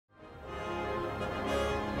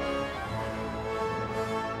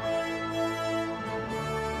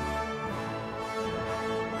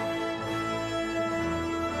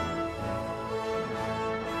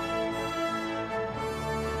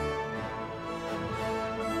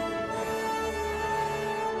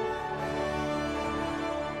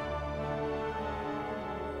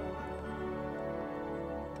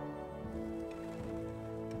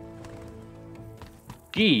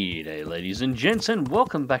G'day ladies and gents, and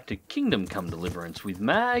welcome back to Kingdom Come Deliverance with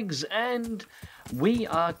Mags, and we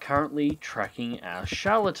are currently tracking our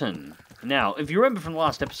charlatan. Now, if you remember from the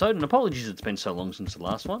last episode, and apologies it's been so long since the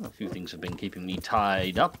last one, a few things have been keeping me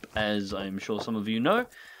tied up, as I'm sure some of you know.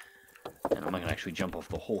 And I'm not going to actually jump off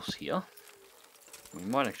the horse here. We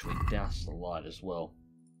might actually douse the light as well.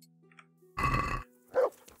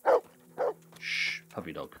 Shh,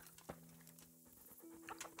 puppy dog.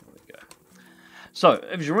 So,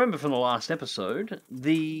 as you remember from the last episode,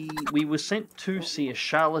 we were sent to see a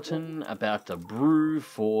charlatan about a brew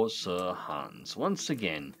for Sir Hans. Once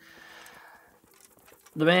again,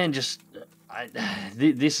 the man just...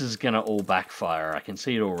 this is going to all backfire, I can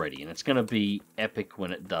see it already, and it's going to be epic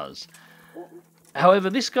when it does. However,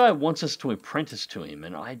 this guy wants us to apprentice to him,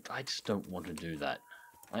 and I just don't want to do that.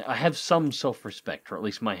 I have some self-respect, or at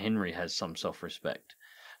least my Henry has some self-respect.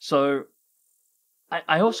 So...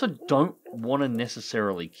 I also don't want to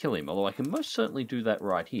necessarily kill him, although I can most certainly do that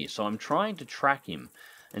right here. So I'm trying to track him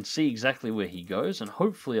and see exactly where he goes, and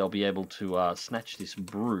hopefully I'll be able to snatch this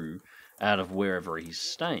brew out of wherever he's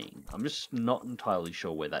staying. I'm just not entirely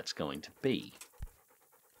sure where that's going to be.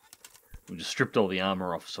 We just stripped all the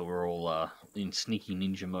armor off, so we're all in sneaky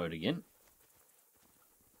ninja mode again.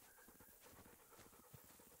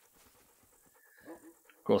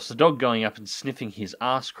 Of course, the dog going up and sniffing his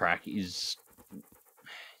ass crack is...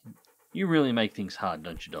 You really make things hard,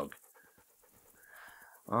 don't you, dog?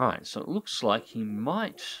 Alright, so it looks like he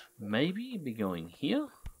might maybe be going here.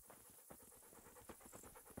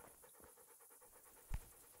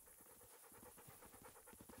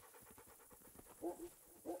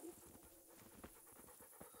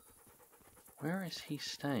 Where is he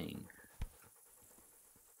staying?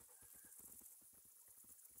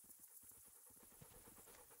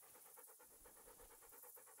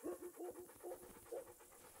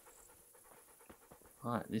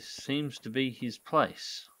 Right, this seems to be his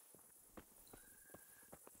place.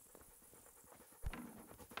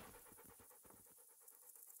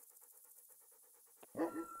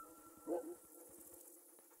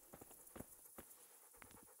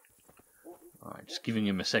 Alright, just giving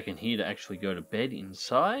him a second here to actually go to bed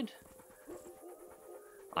inside.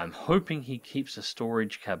 I'm hoping he keeps a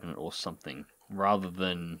storage cabinet or something, rather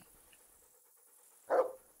than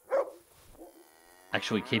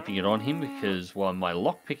actually keeping it on him, because while my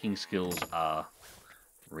lockpicking skills are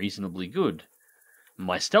reasonably good,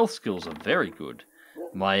 my stealth skills are very good.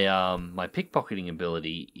 My my pickpocketing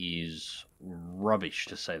ability is rubbish,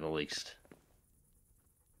 to say the least.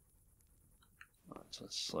 Right, so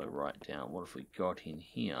let's slow right down. What have we got in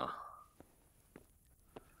here?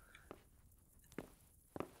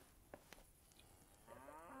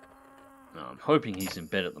 No, I'm hoping he's in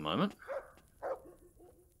bed at the moment.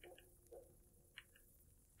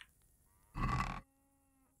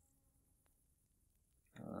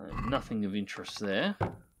 Nothing of interest there.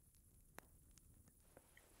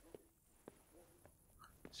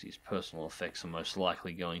 So his personal effects are most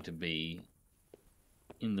likely going to be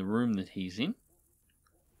in the room that he's in.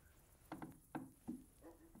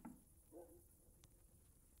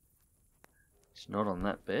 He's not on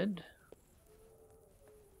that bed.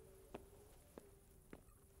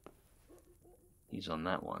 He's on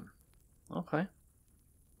that one. Okay.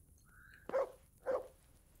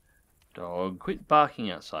 Dog, quit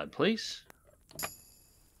barking outside, please.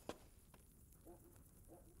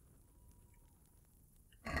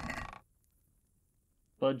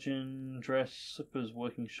 Budgeon, dress, slippers,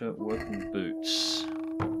 working shirt, working boots.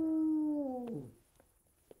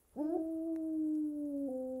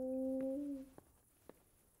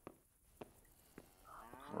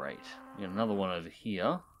 Great. We got another one over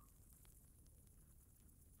here.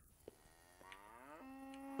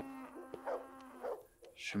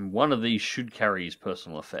 One of these should carry his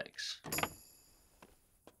personal effects.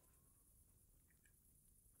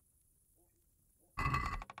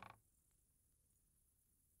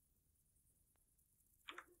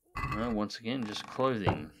 No, once again, just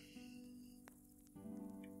clothing.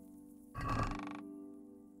 Oh,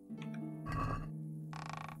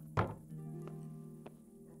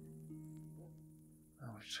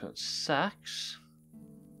 we've just got sacks.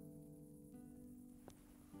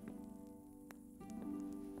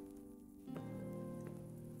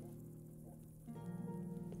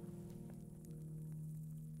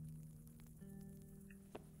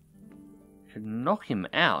 Could knock him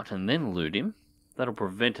out and then loot him. That'll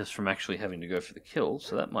prevent us from actually having to go for the kill,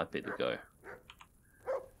 so that might be the go.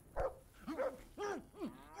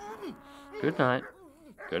 Good night.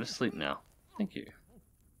 Go to sleep now. Thank you.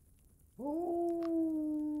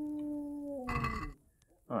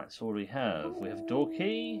 Alright, so what do we have? We have door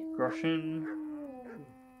key, Groschen,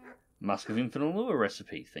 Musk of Infinite Lure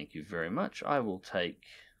recipe. Thank you very much. I will take...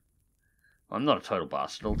 I'm not a total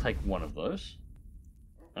bastard. I'll take one of those.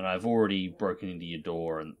 And I've already broken into your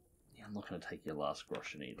door, and I'm not going to take your last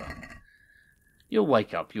groschen either. You'll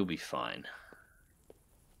wake up. You'll be fine.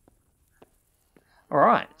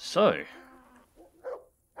 Alright, so...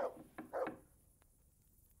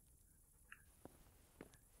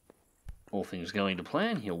 all things going to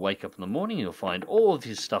plan, he'll wake up in the morning, he'll find all of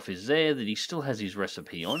his stuff is there, that he still has his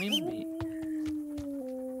recipe on him.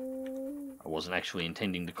 I wasn't actually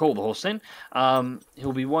intending to call the horse then.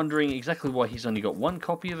 He'll be wondering exactly why he's only got one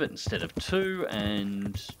copy of it instead of two,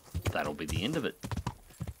 and that'll be the end of it.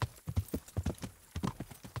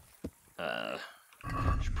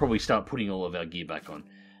 Should probably start putting all of our gear back on.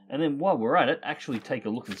 And then while we're at it, actually take a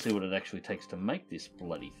look and see what it actually takes to make this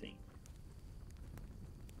bloody thing.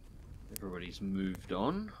 Everybody's moved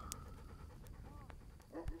on.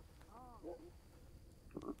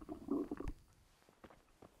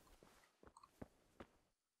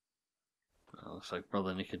 Looks like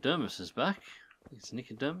Brother Nicodemus is back. It's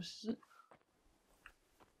Nicodemus, is it?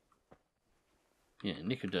 Yeah,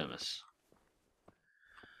 Nicodemus.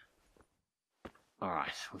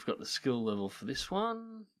 Alright, we've got the skill level for this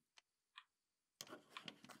one.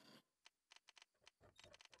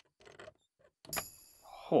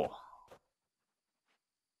 Oh.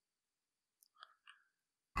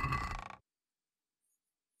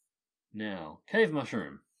 Now, cave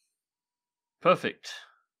mushroom. Perfect.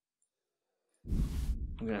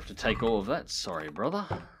 I'm going to have to take all of that. Sorry, brother.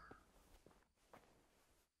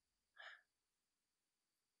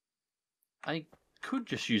 I could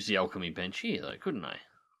just use the alchemy bench here, though, couldn't I?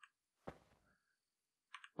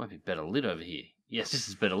 Might be better lit over here. Yes, this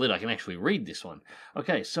is better lit. I can actually read this one.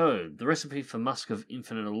 Okay, so the recipe for Musk of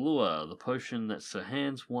Infinite Allure. The potion that Sir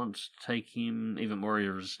Hans wants to take him even more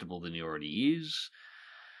irresistible than he already is.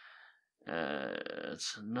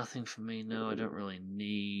 It's nothing for me. No, I don't really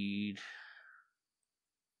need.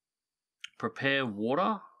 Prepare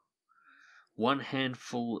water. 1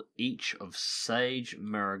 handful each of sage,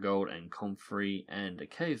 marigold, and comfrey, and a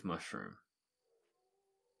cave mushroom.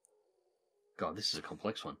 God, this is a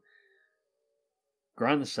complex one.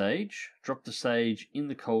 Grind the sage. Drop the sage in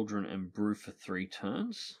the cauldron and brew for 3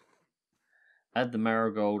 turns. Add the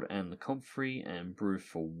marigold and the comfrey and brew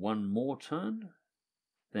for 1 more turn.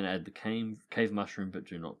 Then add the cave mushroom, but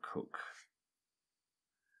do not cook.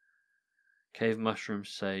 Cave mushroom,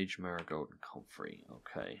 sage, marigold, and comfrey.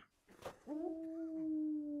 Okay.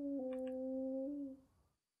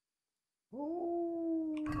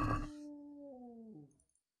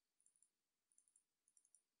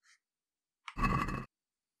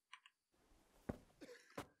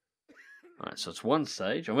 Alright, so it's 1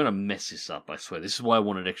 sage. I'm going to mess this up, I swear. This is why I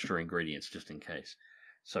wanted extra ingredients, just in case.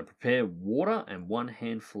 So prepare water and 1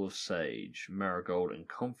 handful of sage, marigold and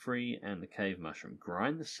comfrey, and the cave mushroom.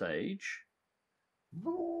 Grind the sage.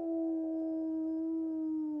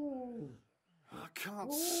 I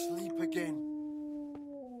can't sleep again.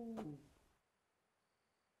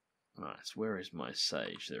 Alright, so where is my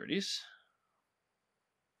sage? There it is.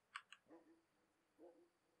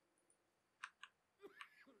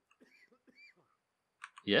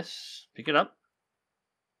 Yes, pick it up.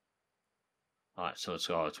 Alright, so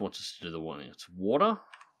it wants us to do the one thing. It's water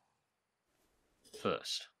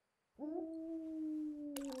first.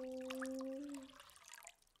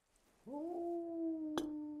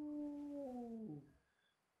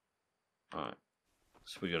 Alright,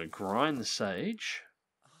 so we got to grind the sage.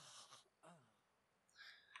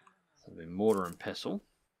 So it'll be mortar and pestle.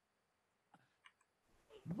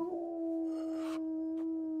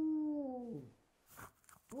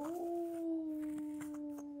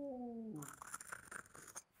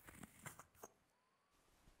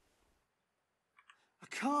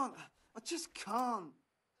 I just can't.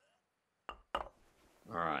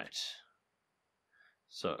 Alright.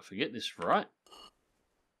 So if we get this right,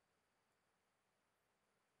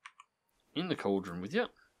 in the cauldron with you.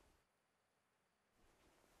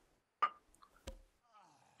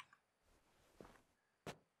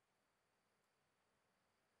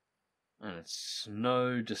 And it's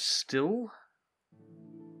snow distill.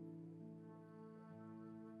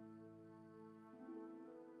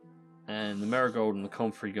 And the marigold and the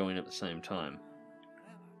comfrey go in at the same time.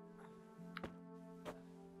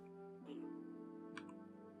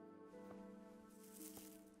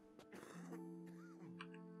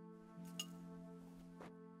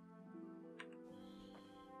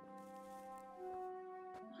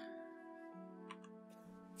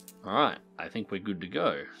 Alright, I think we're good to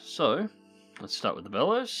go. So, let's start with the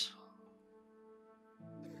bellows.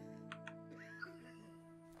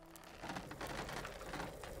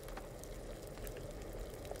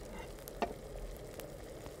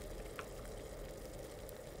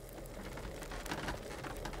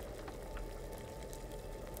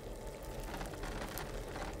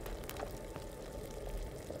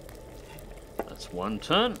 That's one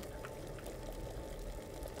turn.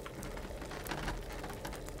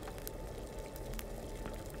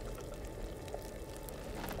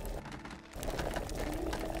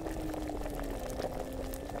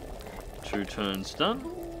 Two turns done.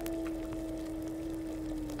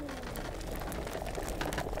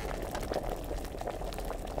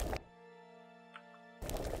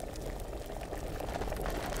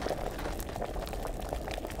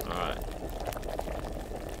 Alright.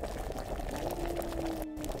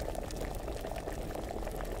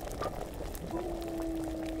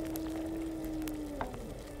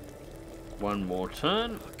 One more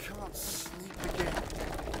turn. I can't sleep again.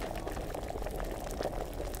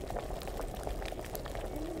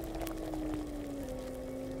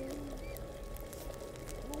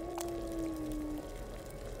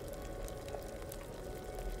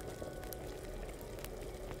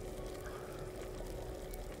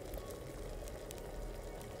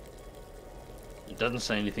 It doesn't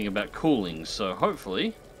say anything about cooling, so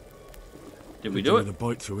hopefully... Did we do it? A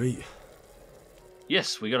bite to eat.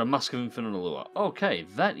 Yes, we got a Musk of Infinite Allure. Okay,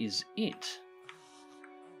 that is it.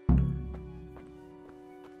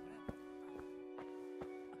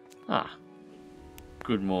 Ah.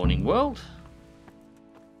 Good morning, world.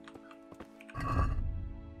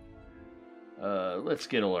 Let's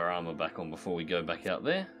get all our armor back on before we go back out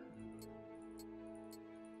there.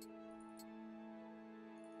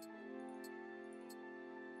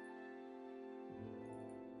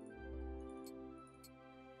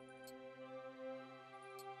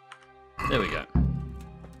 There we go.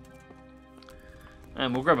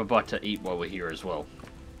 And we'll grab a bite to eat while we're here as well.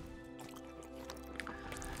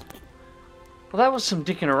 Well, that was some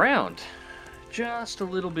dicking around. Just a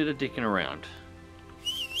little bit of dicking around.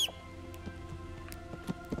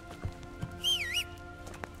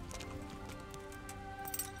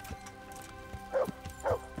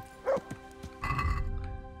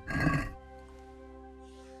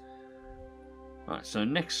 Alright, so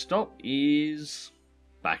next stop is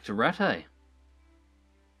back to Rattay.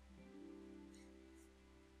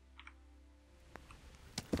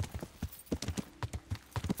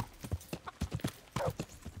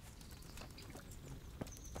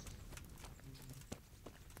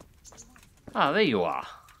 Ah, there you are.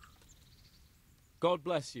 God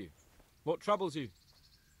bless you. What troubles you?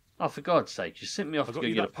 Oh, for God's sake, you sent me off to go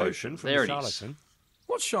get a potion. There it is.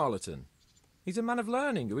 What charlatan? He's a man of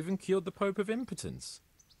learning who even cured the Pope of impotence.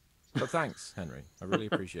 But thanks, Henry. I really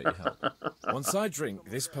appreciate your help. Once I drink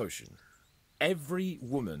this potion, every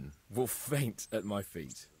woman will faint at my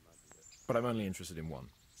feet. But I'm only interested in one.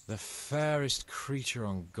 The fairest creature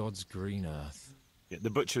on God's green earth. Yeah,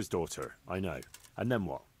 the butcher's daughter, I know. And then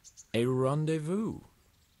what? A rendezvous.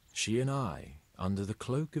 She and I, under the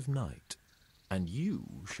cloak of night. And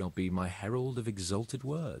you shall be my herald of exalted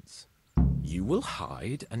words. You will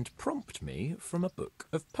hide and prompt me from a book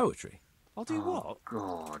of poetry. I'll do what?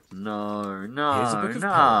 God, no, no, Here's a book of no.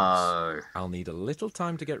 poems. I'll need a little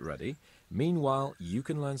time to get ready. Meanwhile, you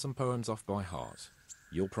can learn some poems off by heart.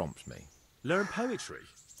 You'll prompt me. Learn poetry?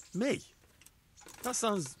 Me? That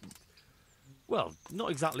sounds... well, not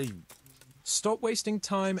exactly... Stop wasting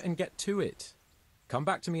time and get to it. Come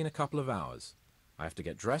back to me in a couple of hours. I have to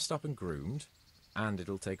get dressed up and groomed, and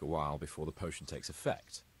it'll take a while before the potion takes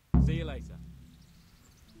effect. See you later.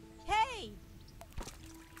 Hey!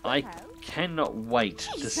 I cannot wait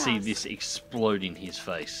to see this explode in his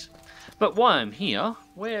face. But while I'm here,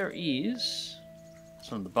 where is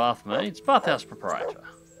some of the bathmaids? Bathhouse proprietor.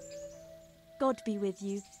 God be with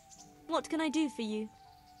you. What can I do for you?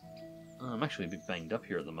 I'm actually a bit banged up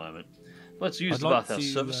here at the moment. Let's use I'd the like bathhouse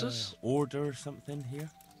to, services. order something here.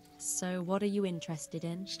 So, what are you interested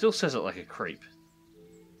in? Still says it like a creep.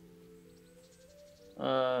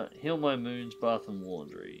 Heal my wounds, bath and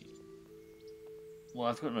laundry. Well,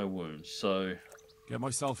 I've got no wounds, so... Get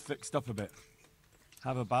myself fixed up a bit.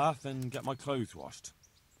 Have a bath and get my clothes washed.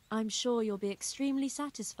 I'm sure you'll be extremely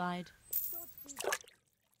satisfied.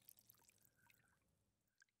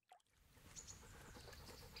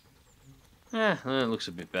 It looks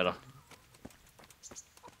a bit better.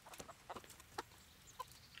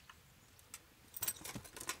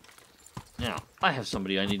 Now, I have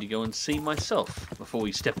somebody I need to go and see myself before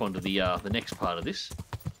we step onto the next part of this.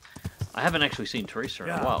 I haven't actually seen Teresa in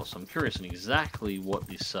a while, so I'm curious on exactly what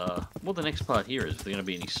this what the next part here is. Is there going to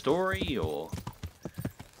be any story or?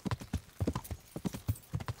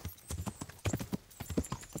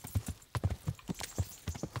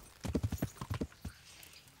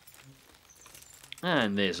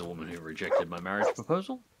 And there's a woman who rejected my marriage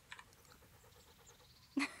proposal.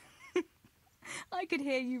 I could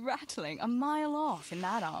hear you rattling a mile off in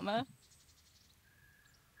that armour.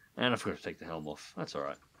 And I forgot to take the helm off. That's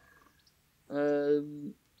alright.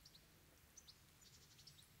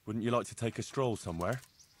 Wouldn't you like to take a stroll somewhere?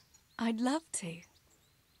 I'd love to.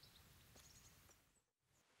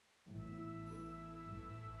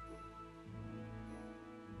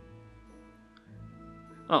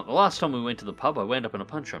 Oh, the last time we went to the pub, I wound up in a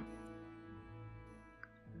punch room.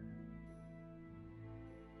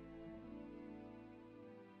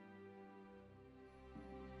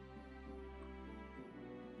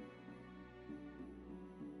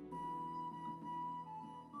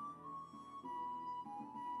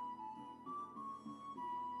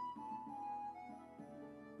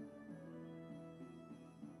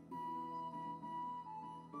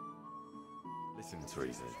 Listen,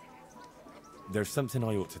 Teresa. There's something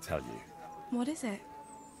I ought to tell you. What is it?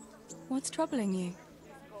 What's troubling you?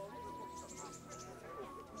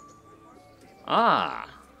 Ah!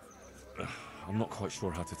 I'm not quite sure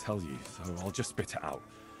how to tell you, so I'll just spit it out.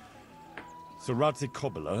 So TrackIR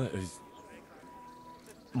Cobbler is...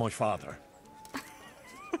 my father.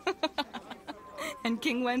 And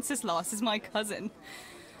King Wenceslas is my cousin.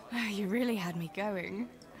 Oh, you really had me going.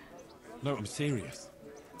 No, I'm serious.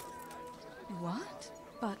 What?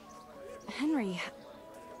 But, Henry,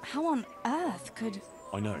 how on earth could...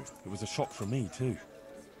 I know, it was a shock for me too.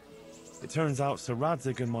 It turns out Sir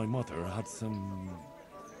TrackIR and my mother had some...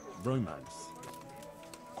 romance.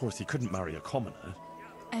 Of course, he couldn't marry a commoner.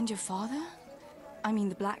 And your father? I mean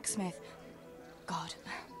the blacksmith. God,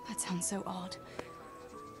 that sounds so odd.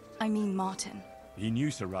 I mean Martin. He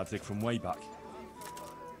knew Sir TrackIR from way back.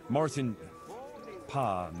 Martin...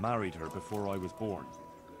 Pa married her before I was born,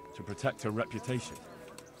 to protect her reputation,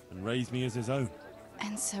 and raise me as his own.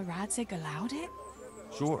 And Sir TrackIR allowed it?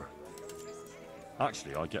 Sure.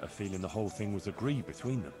 Actually, I get a feeling the whole thing was agreed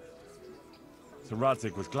between them. Sir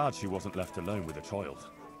TrackIR was glad she wasn't left alone with a child.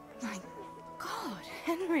 My God,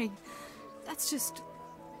 Henry, that's just...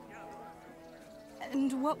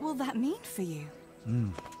 And what will that mean for you?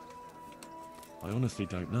 I honestly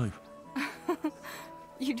don't know.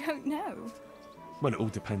 You don't know? Well, it all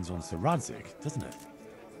depends on Sir TrackIR, doesn't it?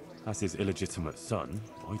 As his illegitimate son,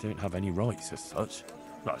 I don't have any rights as such.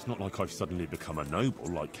 Well, it's not like I've suddenly become a noble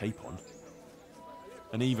like Capon.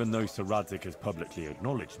 And even though Sir TrackIR has publicly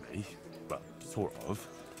acknowledged me, well, sort of,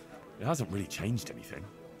 it hasn't really changed anything.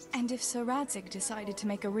 And if Sir TrackIR decided to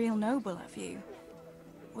make a real noble of you,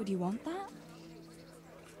 would you want that?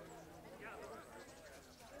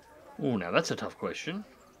 Oh, now that's a tough question.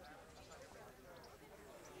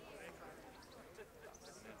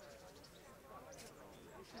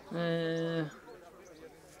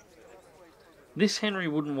 This Henry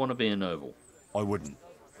wouldn't want to be a noble. I wouldn't.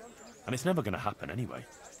 And it's never going to happen anyway.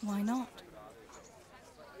 Why not?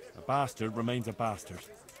 A bastard remains a bastard.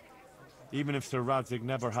 Even if Sir TrackIR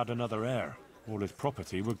never had another heir, all his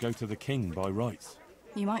property would go to the king by rights.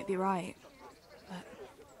 You might be right, but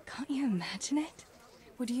can't you imagine it?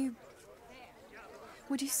 Would you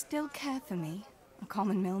still care for me, a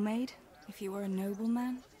common millmaid, if you were a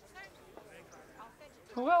nobleman?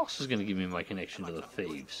 Who else is going to give me my connection to the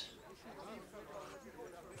thieves?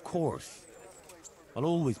 Of course. I'll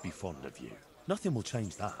always be fond of you. Nothing will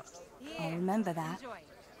change that. I'll remember that.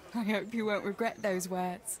 I hope you won't regret those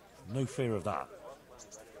words. No fear of that.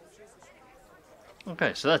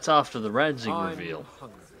 Okay, so that's after the TrackIR reveal.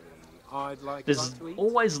 I'd like There's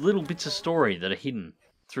always little bits of story that are hidden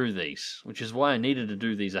through these, which is why I needed to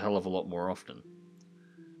do these a hell of a lot more often.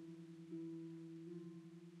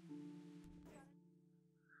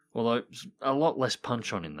 Although, a lot less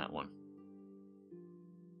punch on in that one.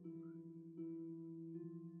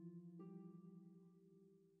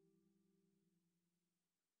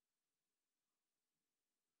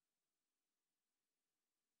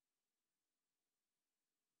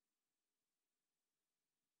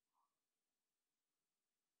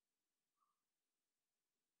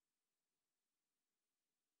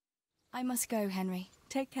 I must go, Henry.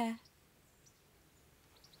 Take care.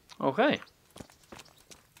 Okay.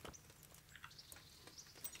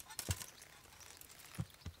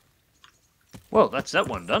 Well, that's that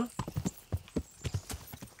one done.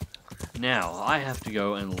 Now, I have to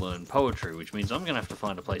go and learn poetry, which means I'm going to have to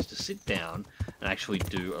find a place to sit down and actually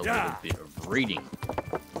do a little bit of reading.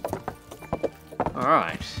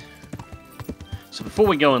 Alright. So before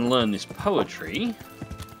we go and learn this poetry,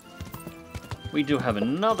 we do have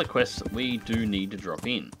another quest that we do need to drop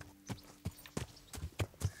in.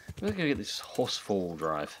 We're going to get this horse four-wheel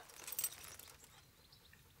drive.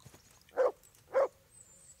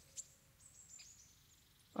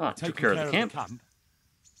 Ah, took care of the camp.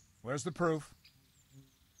 Where's the proof?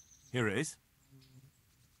 Here it is.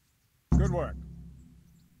 Good work.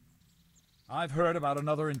 I've heard about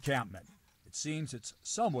another encampment. It seems it's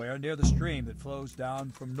somewhere near the stream that flows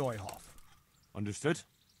down from Neuhof. Understood?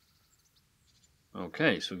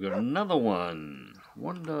 Okay, so we've got another one.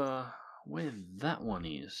 Wonder where that one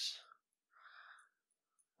is.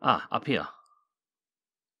 Ah, up here.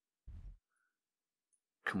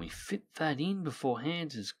 Can we fit that in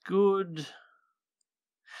beforehand? Is good.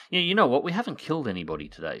 Yeah, you know what? We haven't killed anybody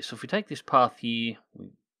today. So if we take this path here...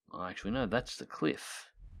 Oh, actually, no, that's the cliff.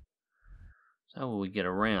 So how will we get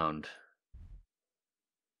around?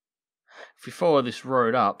 If we follow this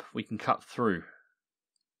road up, we can cut through.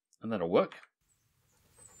 And that'll work.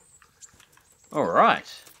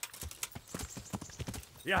 Alright.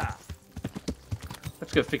 Yeah.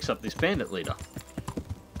 Let's go fix up this bandit leader.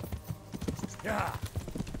 Yeah.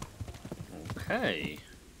 Okay.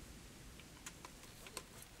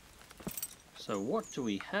 So what do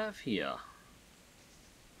we have here?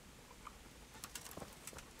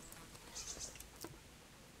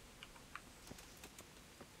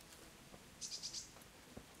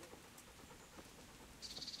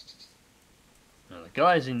 Now the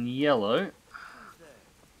guys in yellow.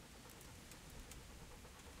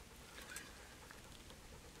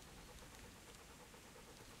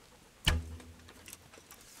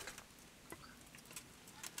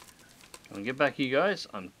 Can we get back here, guys?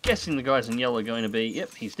 I'm guessing the guys in yellow are going to be...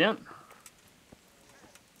 Yep, he's down.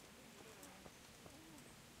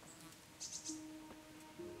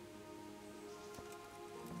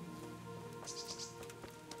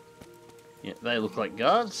 Yep, they look like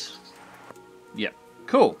guards. Yep,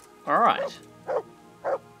 cool. Alright.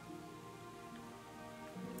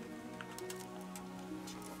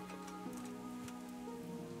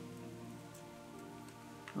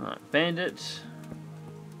 Alright, bandit.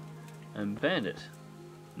 And bandit.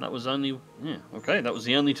 And that was only... Yeah, okay, that was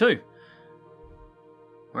the only two.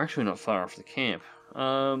 We're actually not far off the camp.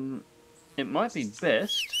 It might be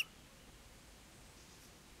best...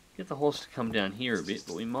 Get the horse to come down here a bit,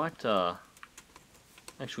 but we might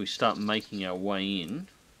actually start making our way in.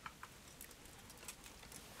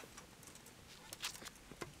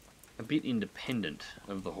 A bit independent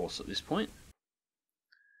of the horse at this point.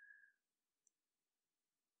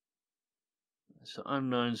 So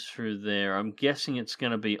unknowns through there. I'm guessing it's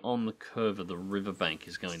going to be on the curve of the riverbank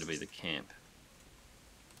is going to be the camp.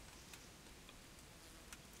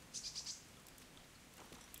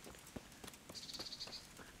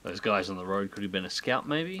 Those guys on the road could have been a scout,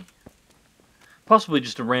 maybe? Possibly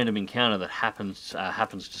just a random encounter that happens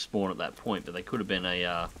to spawn at that point, but they could have been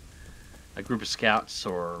a group of scouts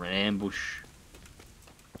or an ambush.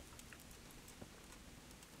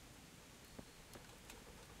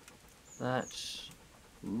 That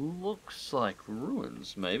looks like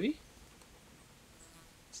ruins, maybe?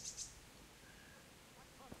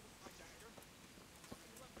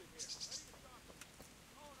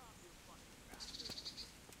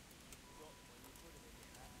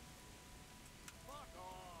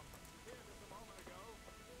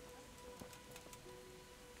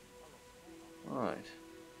 Right.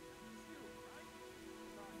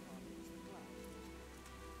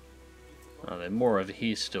 Oh, they're more over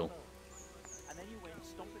here still.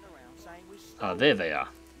 Ah, there they are.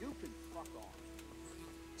 You can fuck off.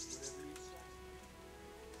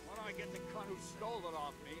 When I get the cunt who stole it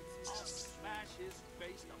off me, I'll smash his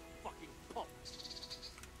face to fucking pulp.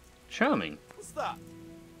 Charming. What's that?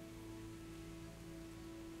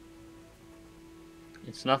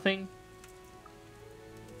 It's nothing.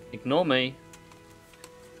 Ignore me.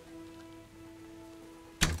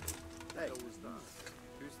 Hey,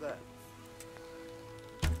 who's that?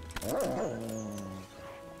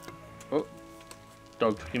 Oh,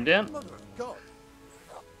 dog took him down. Mother of God.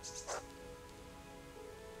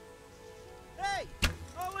 Hey,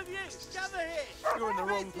 all of you, gather here. You're in the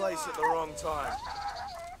wrong place at the wrong time.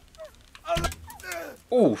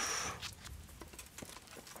 Oof.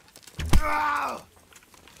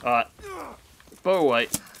 Alright. Bow away.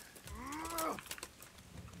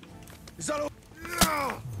 Is that all?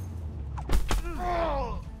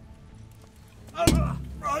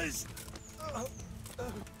 Rise.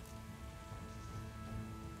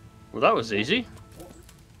 Well, that was easy.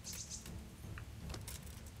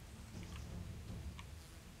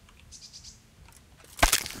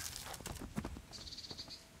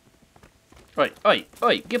 Oi, oi,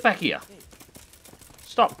 oi, get back here.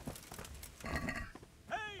 Stop. Hey,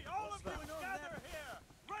 all of you gather here.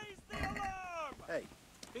 Raise the alarm. Hey,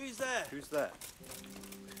 who's there? Who's there?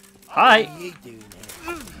 Hi. What are you doing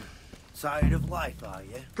here? Tired of life, are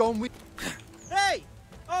you? Gone with. Hey,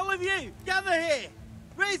 all of you, gather here.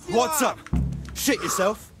 Raise the What's alarm. up? Shit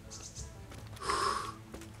yourself.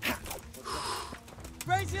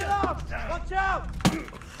 Raise it up! Watch out!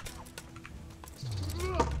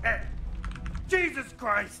 Jesus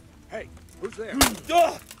Christ! Hey, who's there?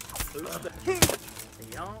 The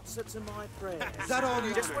answer to my prayers. Is that all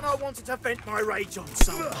you Just when I wanted to vent my rage on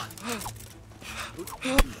someone.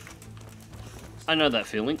 I know that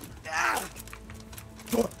feeling.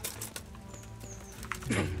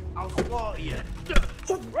 I'll slaughter you.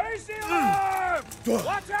 Raise the alarm!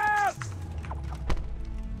 Watch out!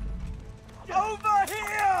 Over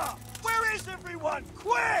here! Where is everyone?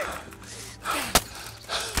 Quick!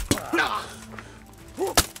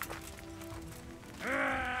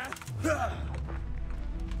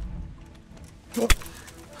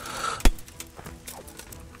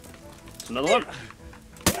 It's another one.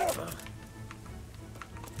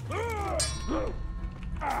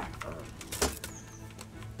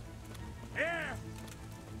 Here!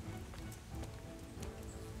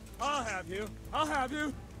 I'll have you. I'll have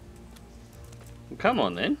you. Well, come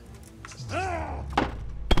on then.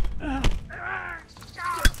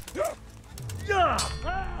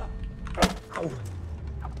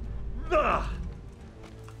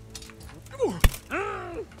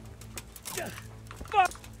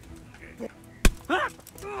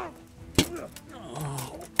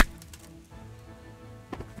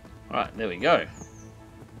 Alright, there we go.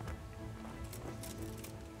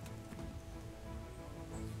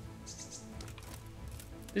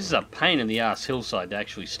 This is a pain in the ass hillside to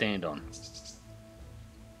actually stand on.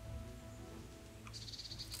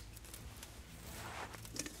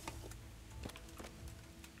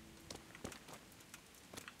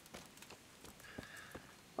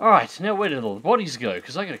 Alright, now where did all the bodies go?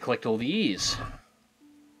 Because I gotta collect all the ears.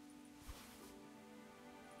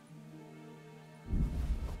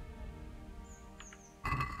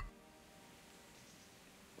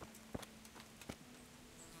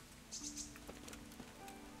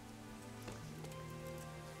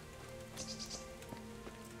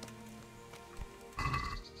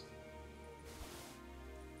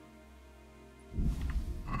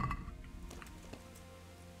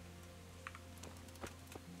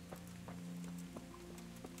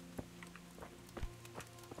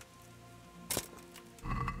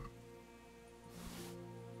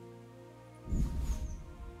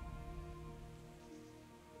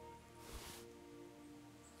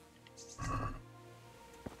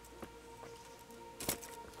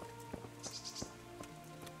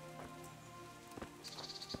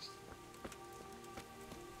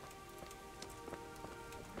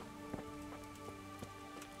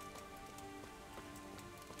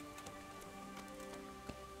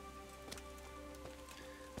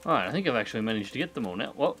 Alright, I think I've actually managed to get them all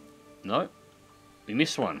now. Well, no. We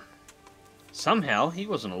missed one. Somehow, he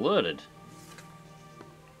wasn't alerted.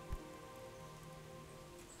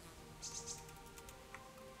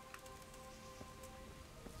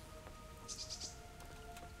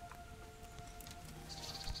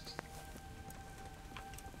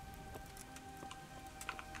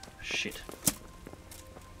 Shit.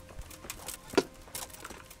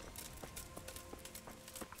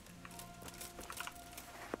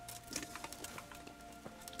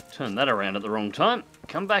 Turn that around at the wrong time.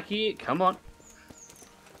 Come back here. Come on.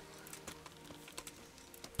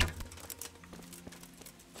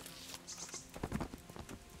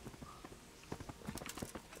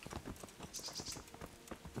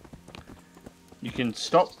 You can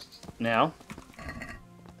stop now.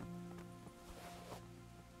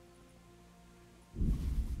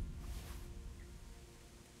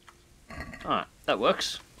 Alright, that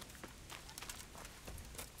works.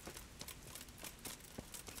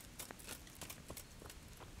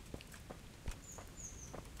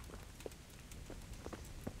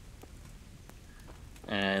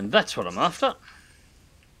 And that's what I'm after.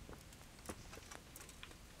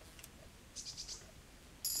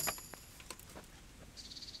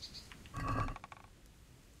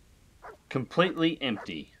 Completely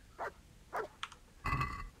empty.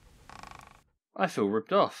 I feel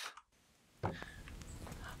ripped off.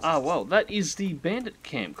 Ah, well, that is the bandit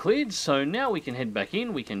camp cleared, so now we can head back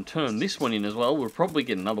in. We can turn this one in as well. We'll probably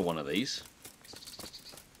get another one of these.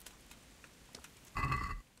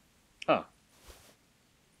 Oh.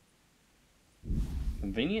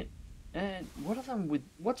 Convenient. And what are them with?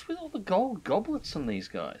 What's with all the gold goblets on these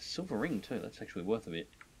guys? Silver ring too. That's actually worth a bit.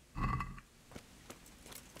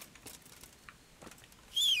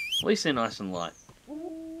 At least they're nice and light.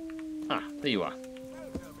 Ah, there you are.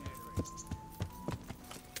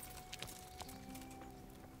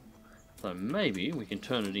 So maybe we can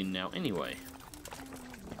turn it in now anyway.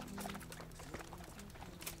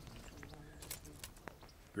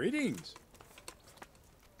 Greetings.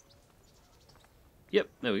 Yep,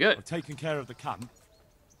 there we go. I've taken care of the camp.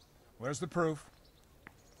 Where's the proof?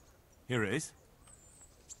 Here it is.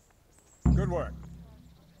 Good work.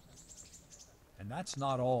 And that's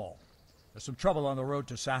not all. There's some trouble on the road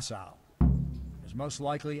to Sasau. There's most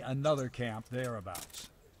likely another camp thereabouts.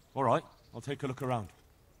 All right, I'll take a look around.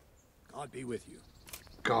 God be with you.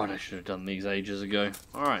 God, I should have done these ages ago.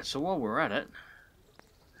 Alright, so while we're at it,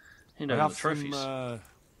 hand over the trophies. Some,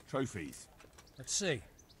 trophies. Let's see.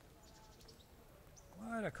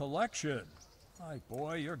 Quite a collection. My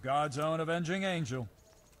boy, you're God's own avenging angel.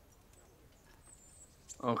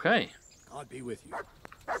 Okay. God be with you.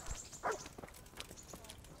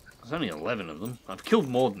 There's only 11 of them. I've killed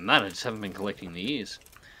more than that, I just haven't been collecting the ears.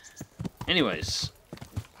 Anyways,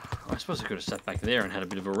 I suppose I could have sat back there and had a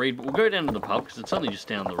bit of a read, but we'll go down to the pub, because it's only just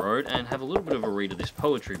down the road, and have a little bit of a read of this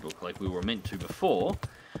poetry book like we were meant to before,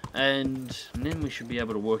 and then we should be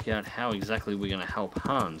able to work out how exactly we're going to help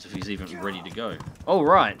Hans, if he's even ready to go.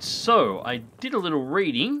 Alright, so I did a little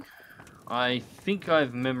reading. I think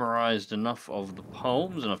I've memorized enough of the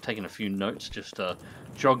poems, and I've taken a few notes just to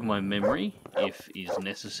jog my memory, if is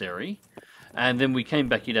necessary. And then we came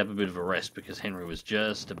back here to have a bit of a rest, because Henry was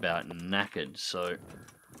just about knackered, so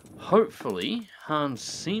hopefully Hans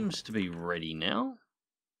seems to be ready now.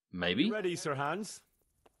 Maybe. You ready, Sir Hans?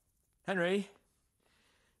 Henry,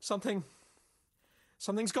 something's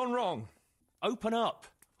gone wrong. Open up.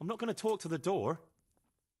 I'm not going to talk to the door.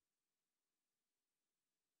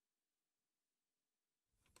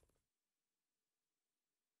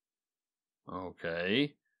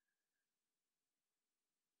 Okay.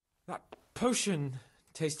 That potion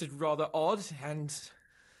tasted rather odd, and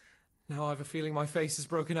now I have a feeling my face is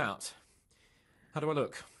broken out. How do I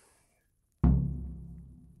look?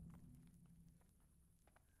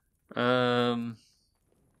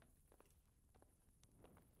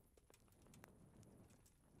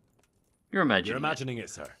 You're imagining You're imagining it,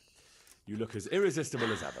 sir. You look as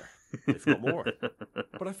irresistible as ever, if not more.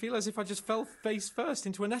 But I feel as if I just fell face first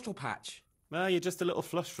into a nettle patch. Well, you're just a little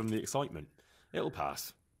flushed from the excitement. It'll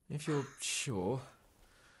pass. If you're sure.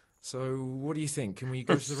 So, what do you think? Can we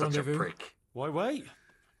go to the Such rendezvous? a prick. Why wait?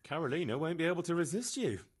 Carolina won't be able to resist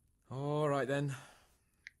you. All right, then.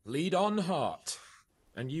 Lead on, heart.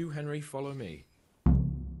 And you, Henry, follow me.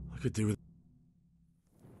 I could do with...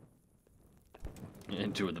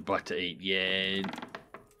 And do with the bite to eat, yeah.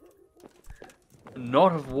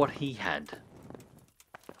 Not of what he had.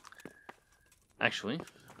 Actually,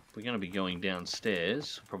 if we're going to be going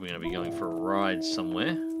downstairs, probably going to be going for a ride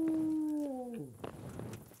somewhere.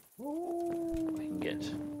 I can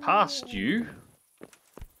get past you.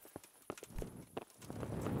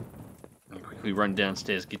 And quickly run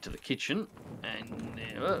downstairs, get to the kitchen. And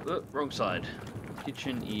wrong side.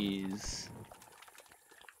 Kitchen is...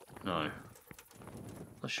 No.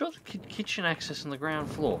 I'm sure the kitchen access on the ground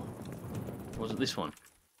floor. Or was it this one?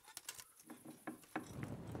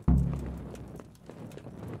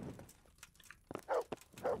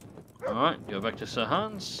 Alright, go back to Sir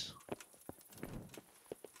Hans.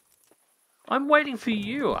 I'm waiting for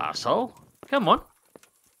you, asshole. Come on.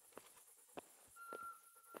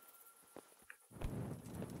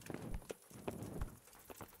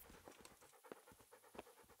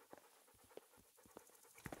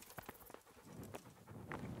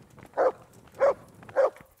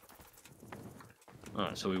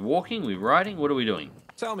 Alright, so we're walking, we're riding, what are we doing?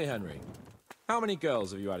 Tell me, Henry, how many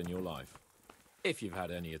girls have you had in your life? If you've had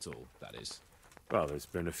any at all, that is. Well, there's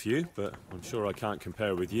been a few, but I'm sure I can't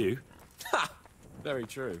compare with you. Ha! Very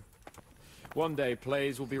true. One day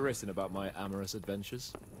plays will be written about my amorous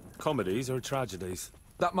adventures. Comedies or tragedies?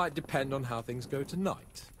 That might depend on how things go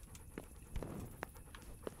tonight.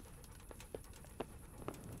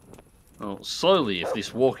 Well, slowly, if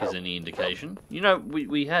this walk is any indication. You know,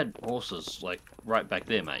 we had horses, like, right back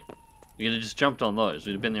there, mate. We could have just jumped on those.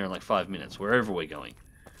 We'd have been there in like 5 minutes, wherever we're going.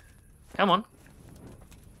 Come on.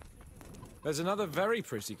 There's another very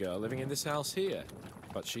pretty girl living in this house here,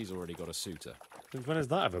 but she's already got a suitor. Since when has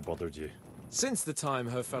that ever bothered you? Since the time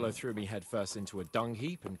her fellow threw me headfirst into a dung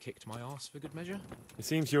heap and kicked my arse for good measure. It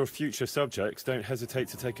seems your future subjects don't hesitate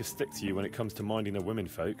to take a stick to you when it comes to minding the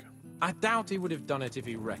womenfolk. I doubt he would have done it if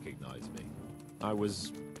he recognized me. I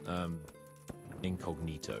was,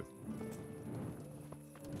 incognito.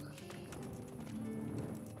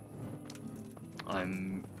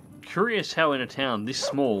 I'm curious how in a town this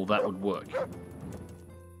small that would work.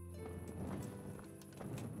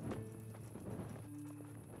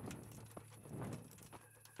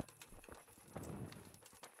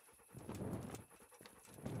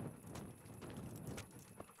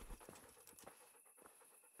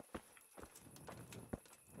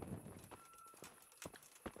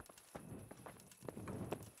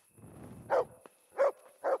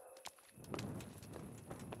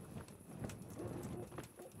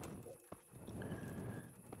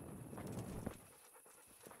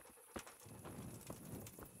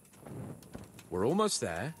 We're almost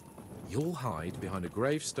there. You'll hide behind a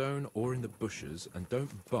gravestone or in the bushes and don't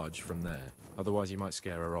budge from there. Otherwise you might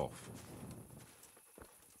scare her off.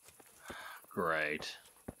 Great.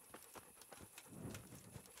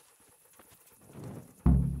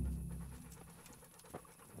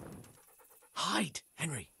 Hide,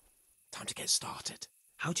 Henry. Time to get started.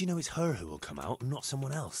 How do you know it's her who will come out and not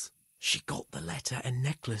someone else? She got the letter and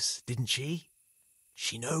necklace, didn't she?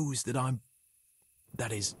 She knows that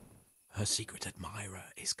that is, her secret admirer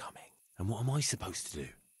is coming. And what am I supposed to do?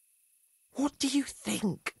 What do you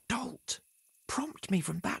think, dolt? Prompt me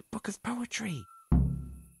from that book of poetry.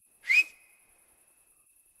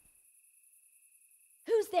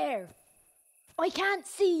 Who's there? I can't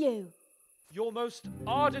see you. Your most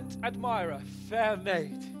ardent admirer, fair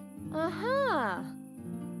maid. Uh-huh.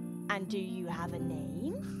 And do you have a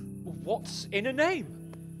name? What's in a name?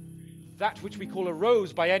 That which we call a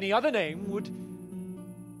rose by any other name would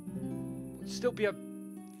still be a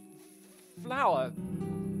flower,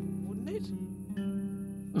 wouldn't it?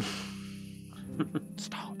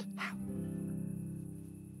 Start. How?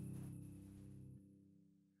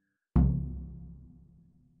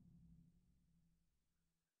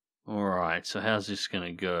 Alright, so how's this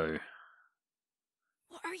gonna go?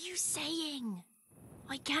 What are you saying?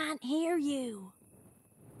 I can't hear you.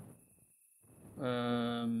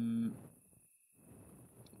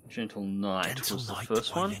 Gentle Night Gentle was the night,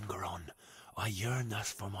 first I one. linger on. I yearn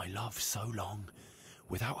thus for my love so long.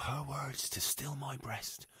 Without her words to still my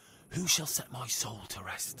breast, who shall set my soul to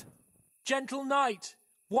rest? Gentle knight,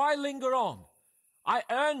 why linger on? I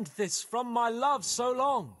earned this from my love so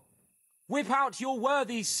long. Whip out your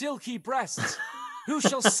worthy silky breasts. Who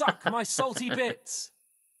shall suck my salty bits?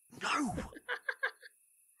 No!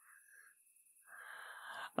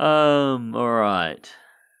 Alright.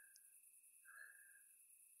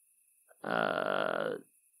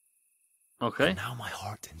 Okay. For now my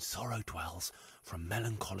heart in sorrow dwells, from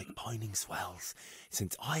melancholic pining swells,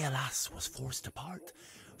 since I, alas, was forced to part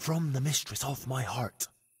from the mistress of my heart.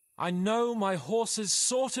 I know my horses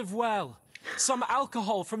sort of well. Some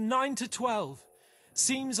alcohol from 9 to 12.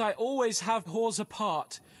 Seems I always have whores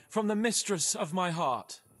apart from the mistress of my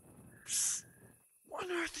heart. Psst. What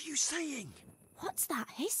on earth are you saying? What's that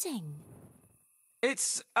hissing?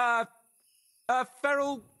 It's, a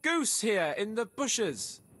feral goose here in the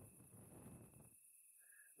bushes.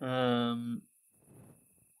 Ah,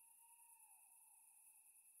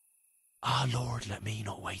 Lord, let me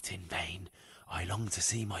not wait in vain. I long to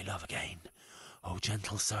see my love again. O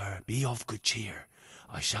gentle sir, be of good cheer.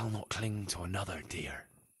 I shall not cling to another dear.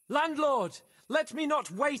 Landlord, let me not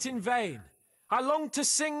wait in vain. I long to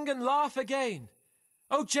sing and laugh again.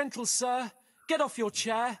 O gentle sir, get off your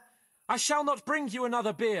chair. I shall not bring you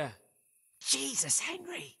another beer. Jesus,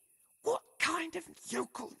 Henry! What kind of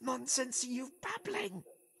yokel nonsense are you babbling?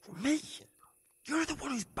 Me? You're the one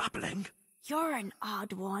who's babbling? You're an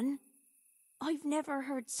odd one. I've never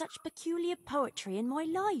heard such peculiar poetry in my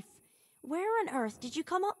life. Where on earth did you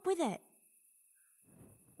come up with it?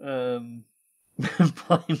 Blame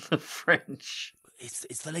the French.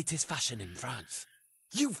 It's the latest fashion in France.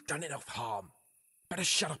 You've done enough harm. Better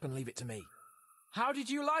shut up and leave it to me. How did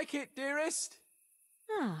you like it, dearest?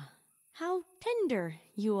 Ah, how tender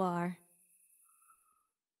you are.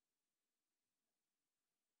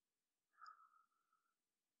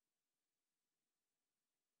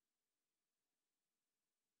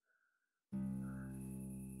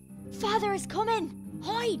 Father is coming!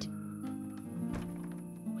 Hide!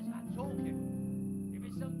 What was that talking? If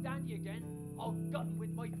it's some dandy again, I'll gut him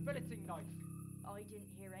with my filleting knife. I didn't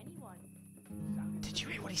hear anyone. Did you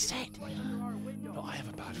hear what he said? But I have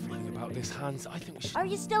a bad feeling about this, Hans. I think we should... Are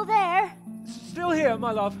you still there? Still here,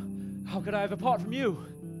 my love. How could I have apart from you?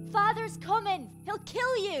 Father's coming! He'll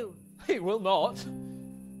kill you! He will not.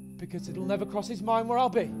 Because it'll never cross his mind where I'll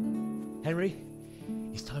be. Henry,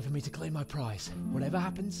 it's time for me to claim my prize. Whatever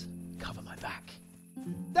happens, cover my back.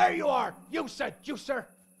 There you are, you seducer!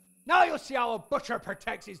 Now you'll see how a butcher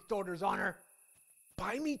protects his daughter's honor.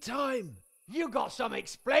 Buy me time. You got some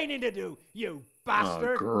explaining to do, you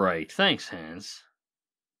bastard! Oh, great. Thanks, Hans.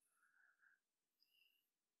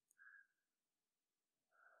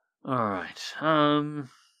 Alright,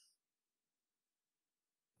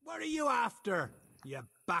 What are you after, you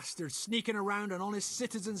bastard, sneaking around an honest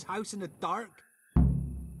citizen's house in the dark?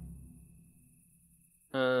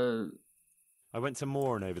 I went to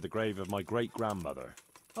mourn over the grave of my great-grandmother.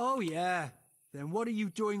 Oh, yeah. Then what are you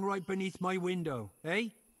doing right beneath my window, eh?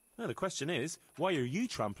 No, the question is, why are you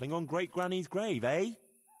trampling on great-granny's grave, eh?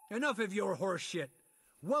 Enough of your horse shit.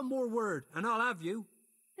 One more word, and I'll have you.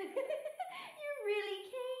 You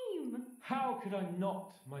really came. How could I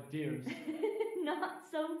not, my dearest? Not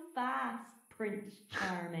so fast, Prince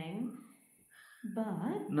Charming.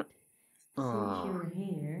 But No. since you're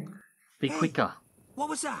here, Be quicker. What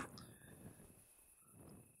was that?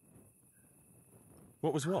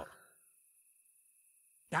 What was what?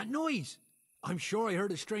 That noise. I'm sure I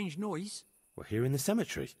heard a strange noise. We're here in the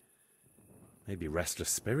cemetery. Maybe restless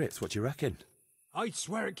spirits, what do you reckon? I'd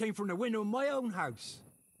swear it came from the window of my own house.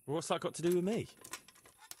 What's that got to do with me?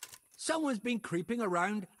 Someone's been creeping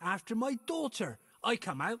around after my daughter. I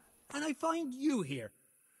come out and I find you here.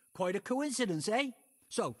 Quite a coincidence, eh?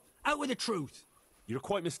 So, out with the truth. You're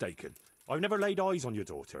quite mistaken. I've never laid eyes on your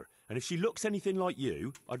daughter, and if she looks anything like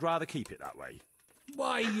you, I'd rather keep it that way.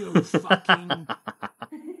 Why, you fucking...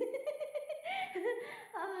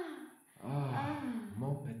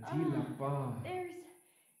 Mon petit lapin.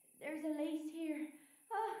 there's a lace here.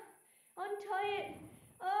 Untie it.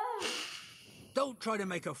 Don't try to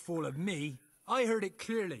make a fool of me. I heard it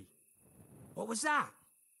clearly. What was that?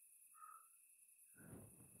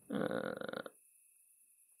 Are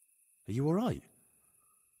you all right?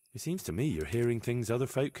 It seems to me you're hearing things other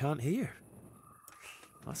folk can't hear.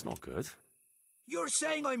 That's not good. You're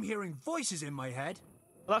saying I'm hearing voices in my head?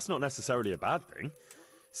 Well, that's not necessarily a bad thing.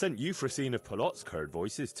 Sent Euphrosyne of Polotsk heard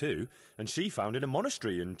voices too, and she found in a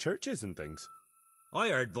monastery and churches and things. I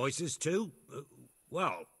heard voices too.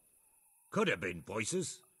 Well, could have been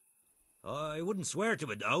voices. I wouldn't swear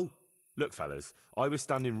to it though. Look, fellas, I was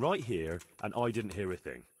standing right here and I didn't hear a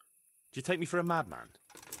thing. Do you take me for a madman?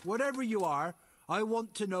 Whatever you are, I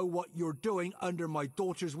want to know what you're doing under my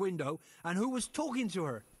daughter's window and who was talking to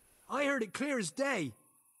her. I heard it clear as day.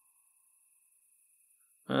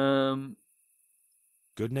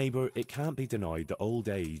 Good neighbour, it can't be denied that old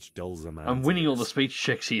age dulls a man. I'm winning all the speech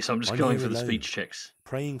checks here, so I'm just going for the alone, speech checks.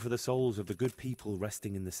 Praying for the souls of the good people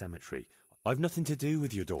resting in the cemetery. I've nothing to do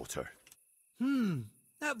with your daughter.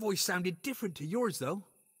 That voice sounded different to yours, though.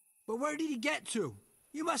 But where did he get to?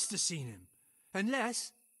 You must have seen him.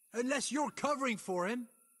 Unless you're covering for him.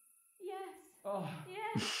 Yes. Oh.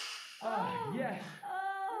 Yes. Yes.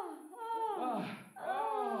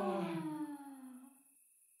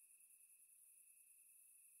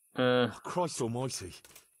 Christ almighty.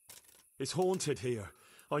 It's haunted here.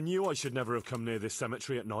 I knew I should never have come near this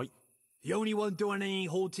cemetery at night. The only one doing any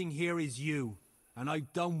haunting here is you. And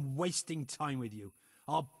I've done wasting time with you.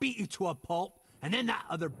 I'll beat you to a pulp, and then that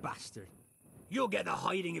other bastard. You'll get the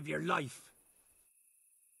hiding of your life.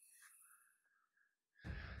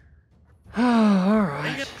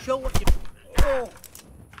 Alright. Show what you... Oh.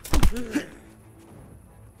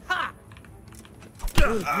 Ha!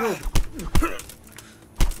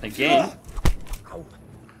 Again.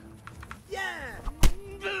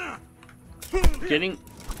 Getting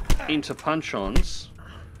into punch-ons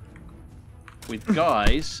with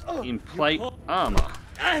guys in plate armor.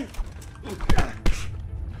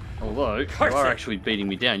 Although, you are actually beating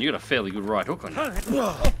me down. You got a fairly good right hook on you.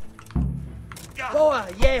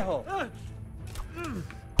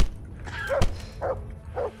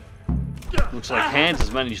 Looks like Hans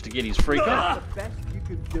has managed to get his freak on. The best you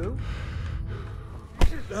could do.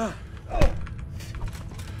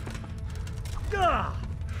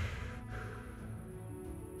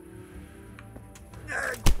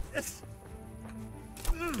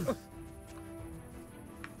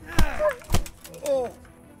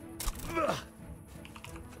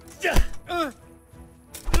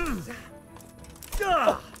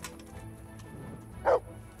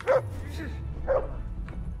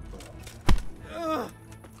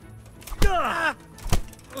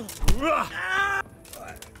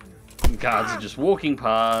 Guards are just walking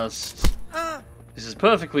past. This is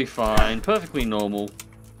perfectly fine, perfectly normal.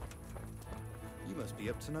 You must be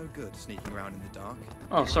up to no good sneaking around in the dark.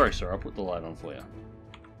 Oh, sorry, sir. I'll put the light on for you.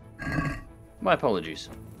 My apologies.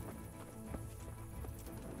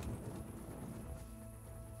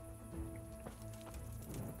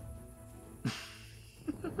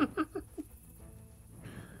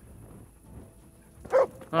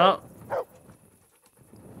 Well,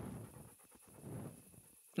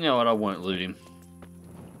 you know what? I won't loot him.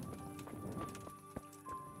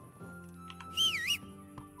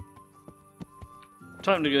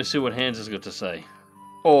 Time to go see what Hans has got to say.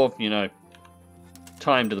 Or, you know,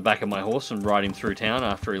 tie him to the back of my horse and ride him through town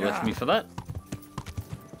after he left me for that.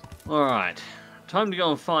 Alright. Time to go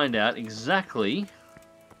and find out exactly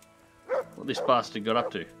what this bastard got up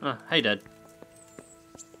to. Hey, Dad.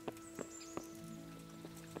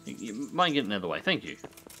 You mind getting out of the way? Thank you.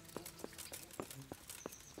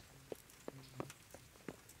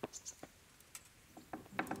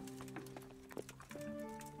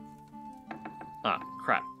 Ah,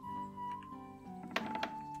 crap.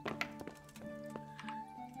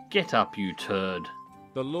 Get up, you turd.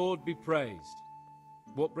 The Lord be praised.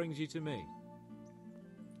 What brings you to me?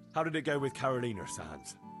 How did it go with Carolina,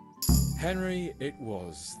 Sans? Henry, it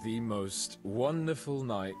was the most wonderful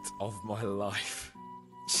night of my life.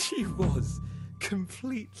 She was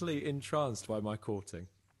completely entranced by my courting.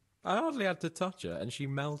 I hardly had to touch her, and she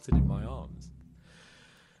melted in my arms.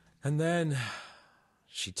 And then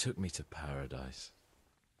she took me to paradise.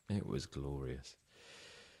 It was glorious.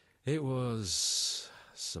 It was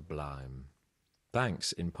sublime.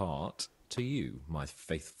 Thanks, in part, to you, my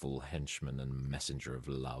faithful henchman and messenger of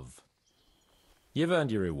love. You've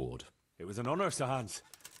earned your reward. It was an honour, Sir Hans.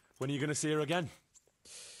 When are you going to see her again?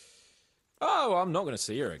 Oh, I'm not going to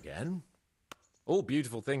see her again. All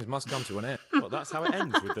beautiful things must come to an end. Well, that's how it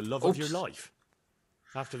ends, with the love of your life.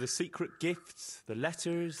 After the secret gifts, the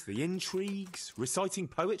letters, the intrigues, reciting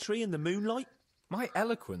poetry in the moonlight. My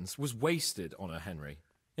eloquence was wasted on her, Henry.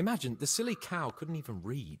 Imagine, the silly cow couldn't even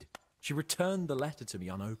read. She returned the letter to me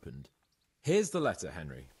unopened. Here's the letter,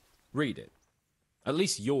 Henry. Read it. At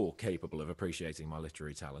least you're capable of appreciating my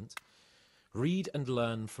literary talent. Read and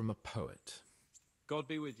learn from a poet. God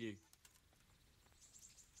be with you.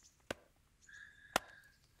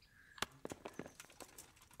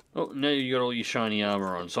 Oh, now you got all your shiny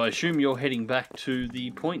armour on, so I assume you're heading back to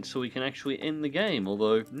the point so we can actually end the game,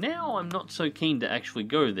 although now I'm not so keen to actually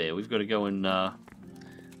go there. We've got to go and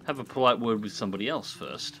have a polite word with somebody else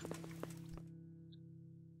first.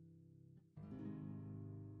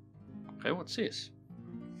 Okay, what's this?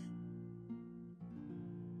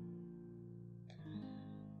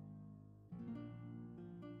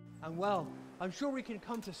 And well, I'm sure we can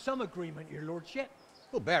come to some agreement, your lordship.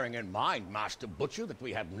 Well, bearing in mind, Master Butcher, that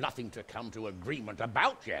we have nothing to come to agreement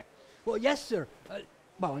about yet. Well, yes, sir.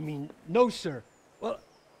 No, sir. Well,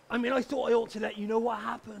 I thought I ought to let you know what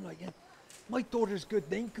happened. My daughter's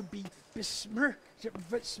good name could be besmirched,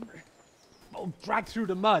 dragged through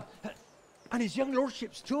the mud. And his young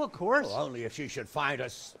lordship's too, of course. Well, only if she should find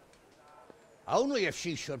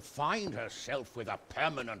herself with a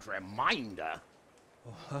permanent reminder.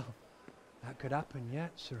 Oh, well, that could happen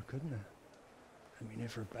yet, sir, couldn't it?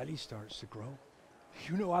 If her belly starts to grow.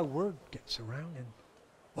 You know how word gets around, and,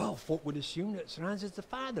 well, folk would assume that Sir Hans is the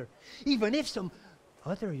father, even if some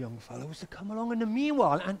other young fellow was to come along in the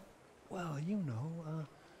meanwhile, and, well, you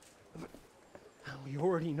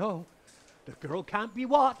already know, the girl can't be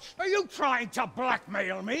watched. Are you trying to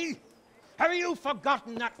blackmail me? Have you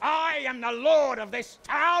forgotten that I am the lord of this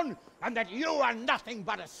town, and that you are nothing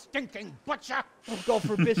but a stinking butcher? Oh, God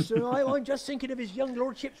forbid, sir. I'm just thinking of his young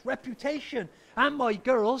lordship's reputation, and my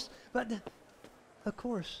girl's. But, of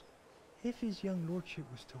course, if his young lordship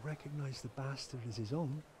was to recognize the bastard as his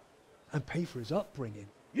own, and pay for his upbringing...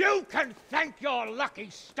 You can thank your lucky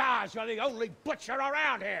stars you're the only butcher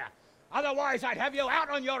around here. Otherwise, I'd have you out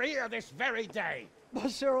on your ear this very day. But,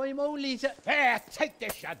 sir, I'm only... Here, take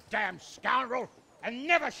this, you damn scoundrel, and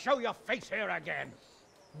never show your face here again.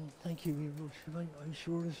 Thank you, your lordship. I'm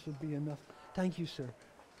sure this will be enough. Thank you, sir.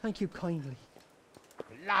 Thank you kindly.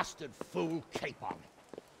 Blasted fool capon.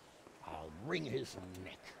 I'll wring his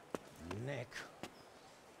neck.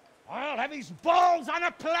 I'll have his balls on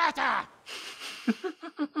a platter!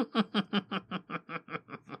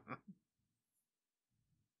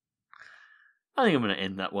 I think I'm going to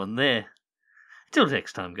end that one there. Till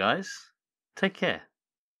next time, guys. Take care.